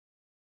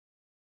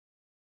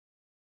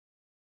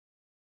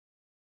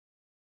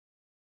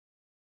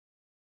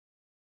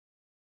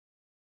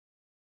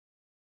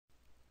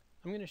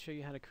I'm going to show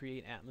you how to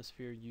create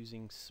atmosphere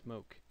using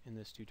smoke in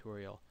this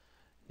tutorial.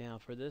 Now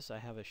for this I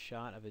have a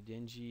shot of a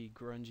dingy,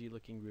 grungy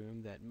looking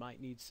room that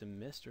might need some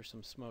mist or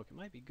some smoke. It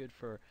might be good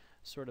for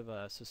sort of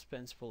a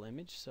suspenseful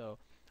image, so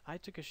I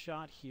took a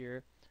shot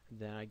here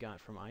that I got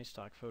from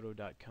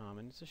iStockphoto.com,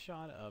 and it's a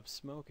shot of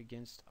smoke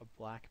against a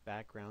black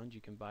background.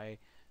 You can buy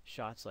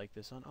shots like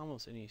this on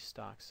almost any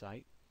stock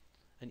site.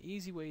 An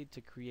easy way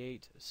to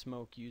create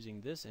smoke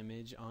using this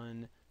image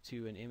on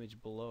to an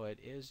image below it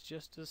is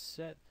just to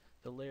set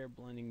the layer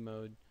blending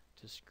mode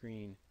to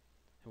screen.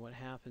 And what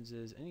happens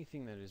is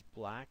anything that is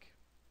black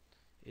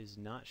is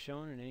not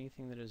shown and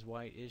anything that is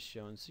white is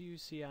shown. So you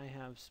see I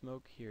have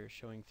smoke here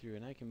showing through,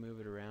 and I can move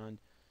it around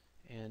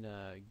and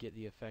get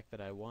the effect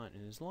that I want.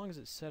 And as long as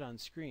it's set on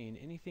screen,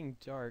 anything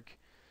dark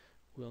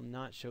will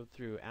not show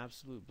through.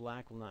 Absolute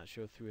black will not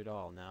show through at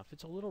all. Now if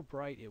it's a little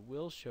bright, it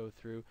will show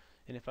through,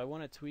 and if I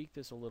want to tweak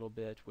this a little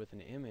bit with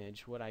an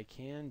image, what I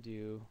can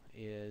do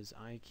is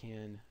I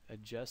can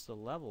adjust the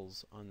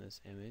levels on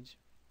this image,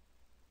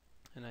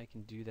 and I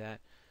can do that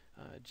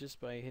just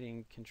by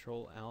hitting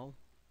Control L,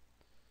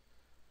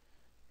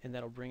 and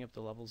that'll bring up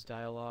the levels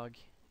dialog.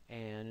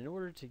 And in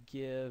order to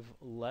give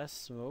less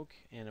smoke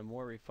and a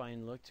more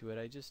refined look to it,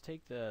 I just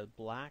take the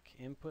black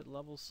input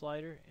level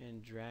slider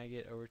and drag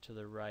it over to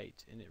the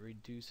right, and it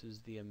reduces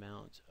the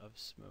amount of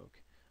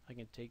smoke. I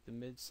can take the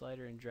mid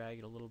slider and drag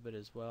it a little bit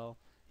as well,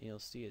 and you'll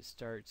see it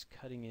starts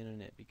cutting in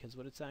on it, because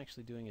what it's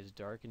actually doing is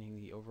darkening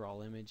the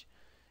overall image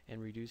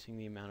and reducing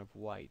the amount of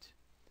white.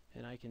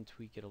 And I can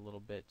tweak it a little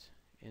bit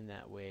in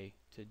that way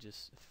to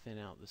just thin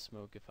out the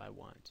smoke if I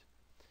want.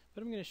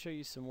 But I'm going to show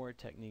you some more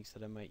techniques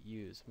that I might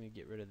use. I'm going to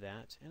get rid of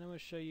that, and I'm going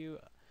to show you,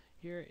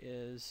 here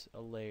is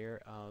a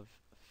layer of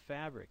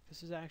fabric.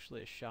 This is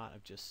actually a shot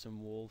of just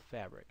some wool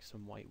fabric,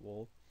 some white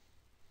wool.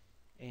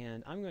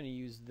 And I'm going to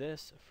use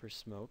this for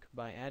smoke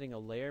by adding a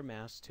layer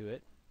mask to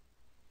it.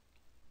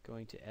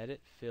 Going to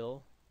Edit,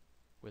 Fill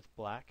with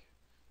black.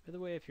 By the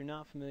way, if you're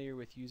not familiar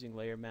with using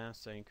layer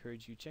masks, I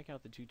encourage you check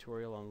out the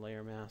tutorial on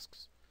layer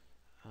masks,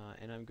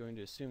 and I'm going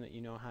to assume that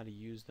you know how to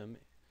use them.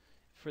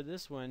 For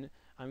this one,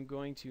 I'm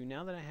going to,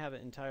 now that I have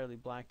it entirely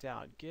blacked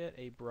out, get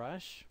a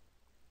brush,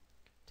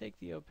 take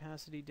the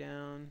opacity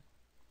down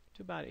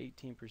to about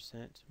 18%,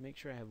 make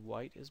sure I have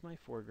white as my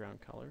foreground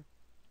color,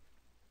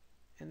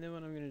 and then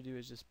what I'm going to do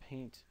is just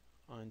paint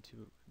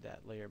onto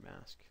that layer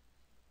mask.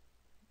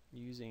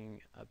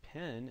 Using a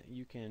pen,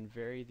 you can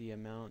vary the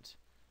amount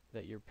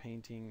that you're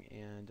painting,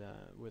 and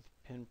with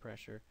pen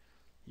pressure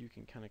you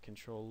can kind of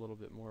control a little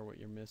bit more what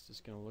your mist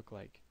is going to look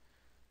like.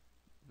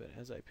 But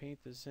as I paint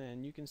this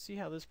in, you can see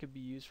how this could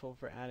be useful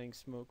for adding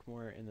smoke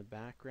more in the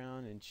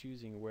background and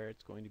choosing where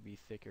it's going to be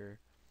thicker,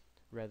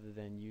 rather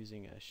than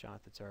using a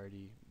shot that's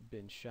already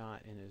been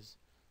shot and is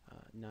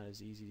not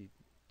as easy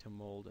to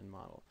mold and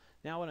model.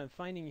 Now what I'm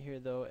finding here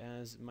though,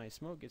 as my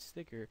smoke gets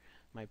thicker,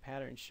 my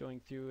pattern's showing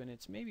through, and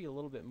it's maybe a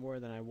little bit more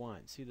than I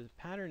want. See, the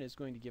pattern is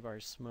going to give our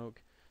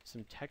smoke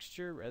some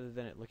texture rather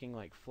than it looking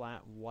like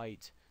flat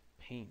white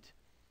paint.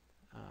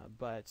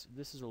 But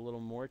this is a little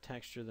more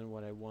texture than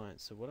what I want.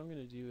 So what I'm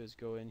going to do is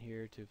go in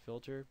here to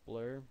Filter,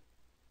 Blur,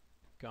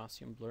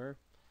 Gaussian Blur,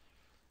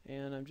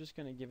 and I'm just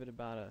going to give it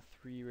about a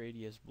 3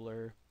 radius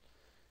blur.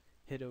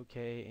 Hit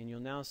OK, and you'll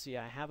now see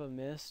I have a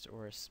mist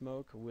or a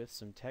smoke with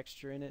some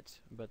texture in it,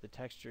 but the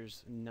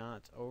texture's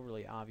not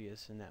overly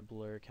obvious, and that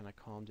blur kind of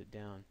calmed it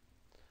down.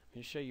 I'm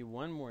going to show you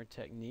one more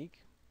technique,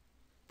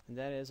 and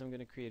that is I'm going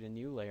to create a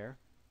new layer.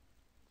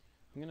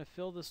 I'm going to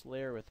fill this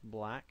layer with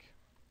black.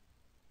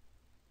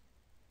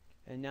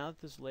 And now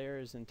that this layer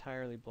is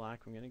entirely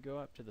black, I'm going to go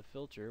up to the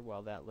filter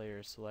while that layer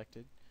is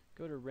selected,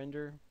 go to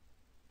Render,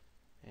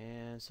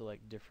 and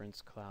select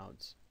Difference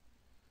Clouds.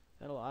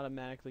 That'll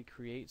automatically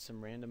create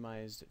some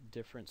randomized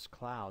difference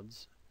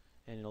clouds,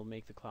 and it'll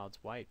make the clouds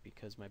white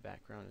because my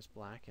background is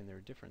black and they're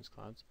difference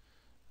clouds.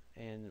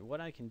 And what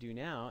I can do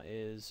now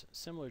is,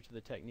 similar to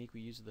the technique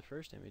we used with the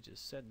first image, is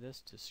set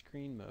this to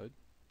screen mode.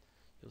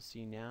 You'll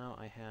see now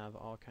I have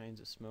all kinds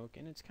of smoke,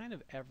 and it's kind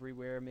of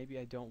everywhere. Maybe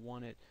I don't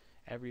want it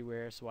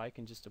everywhere, so I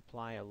can just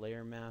apply a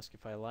layer mask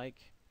if I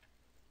like,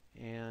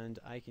 and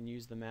I can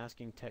use the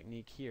masking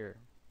technique here.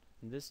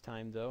 And this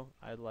time though,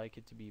 I'd like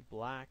it to be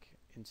black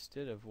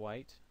instead of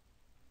white,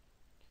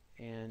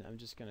 and I'm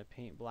just going to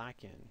paint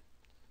black in,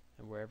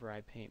 and wherever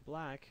I paint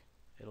black,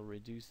 it'll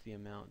reduce the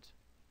amount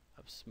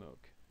of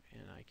smoke,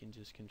 and I can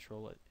just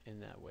control it in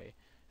that way.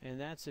 And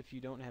that's if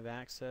you don't have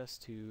access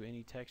to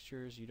any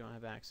textures, you don't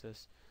have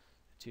access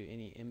to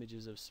any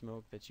images of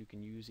smoke that you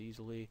can use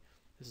easily.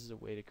 This is a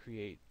way to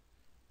create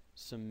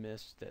some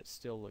mist that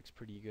still looks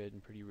pretty good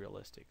and pretty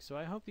realistic. So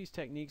I hope these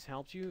techniques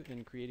helped you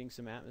in creating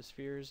some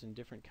atmospheres and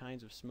different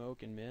kinds of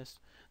smoke and mist.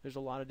 There's a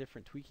lot of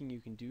different tweaking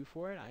you can do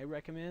for it. I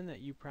recommend that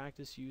you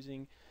practice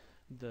using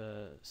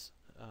the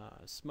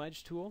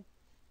smudge tool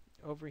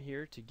over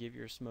here to give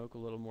your smoke a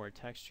little more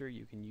texture.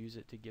 You can use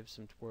it to give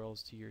some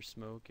twirls to your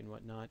smoke and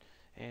whatnot,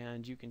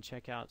 and you can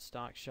check out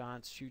stock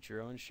shots, shoot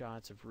your own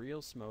shots of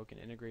real smoke and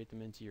integrate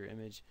them into your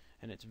image,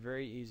 and it's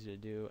very easy to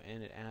do,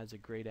 and it adds a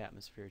great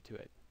atmosphere to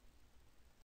it.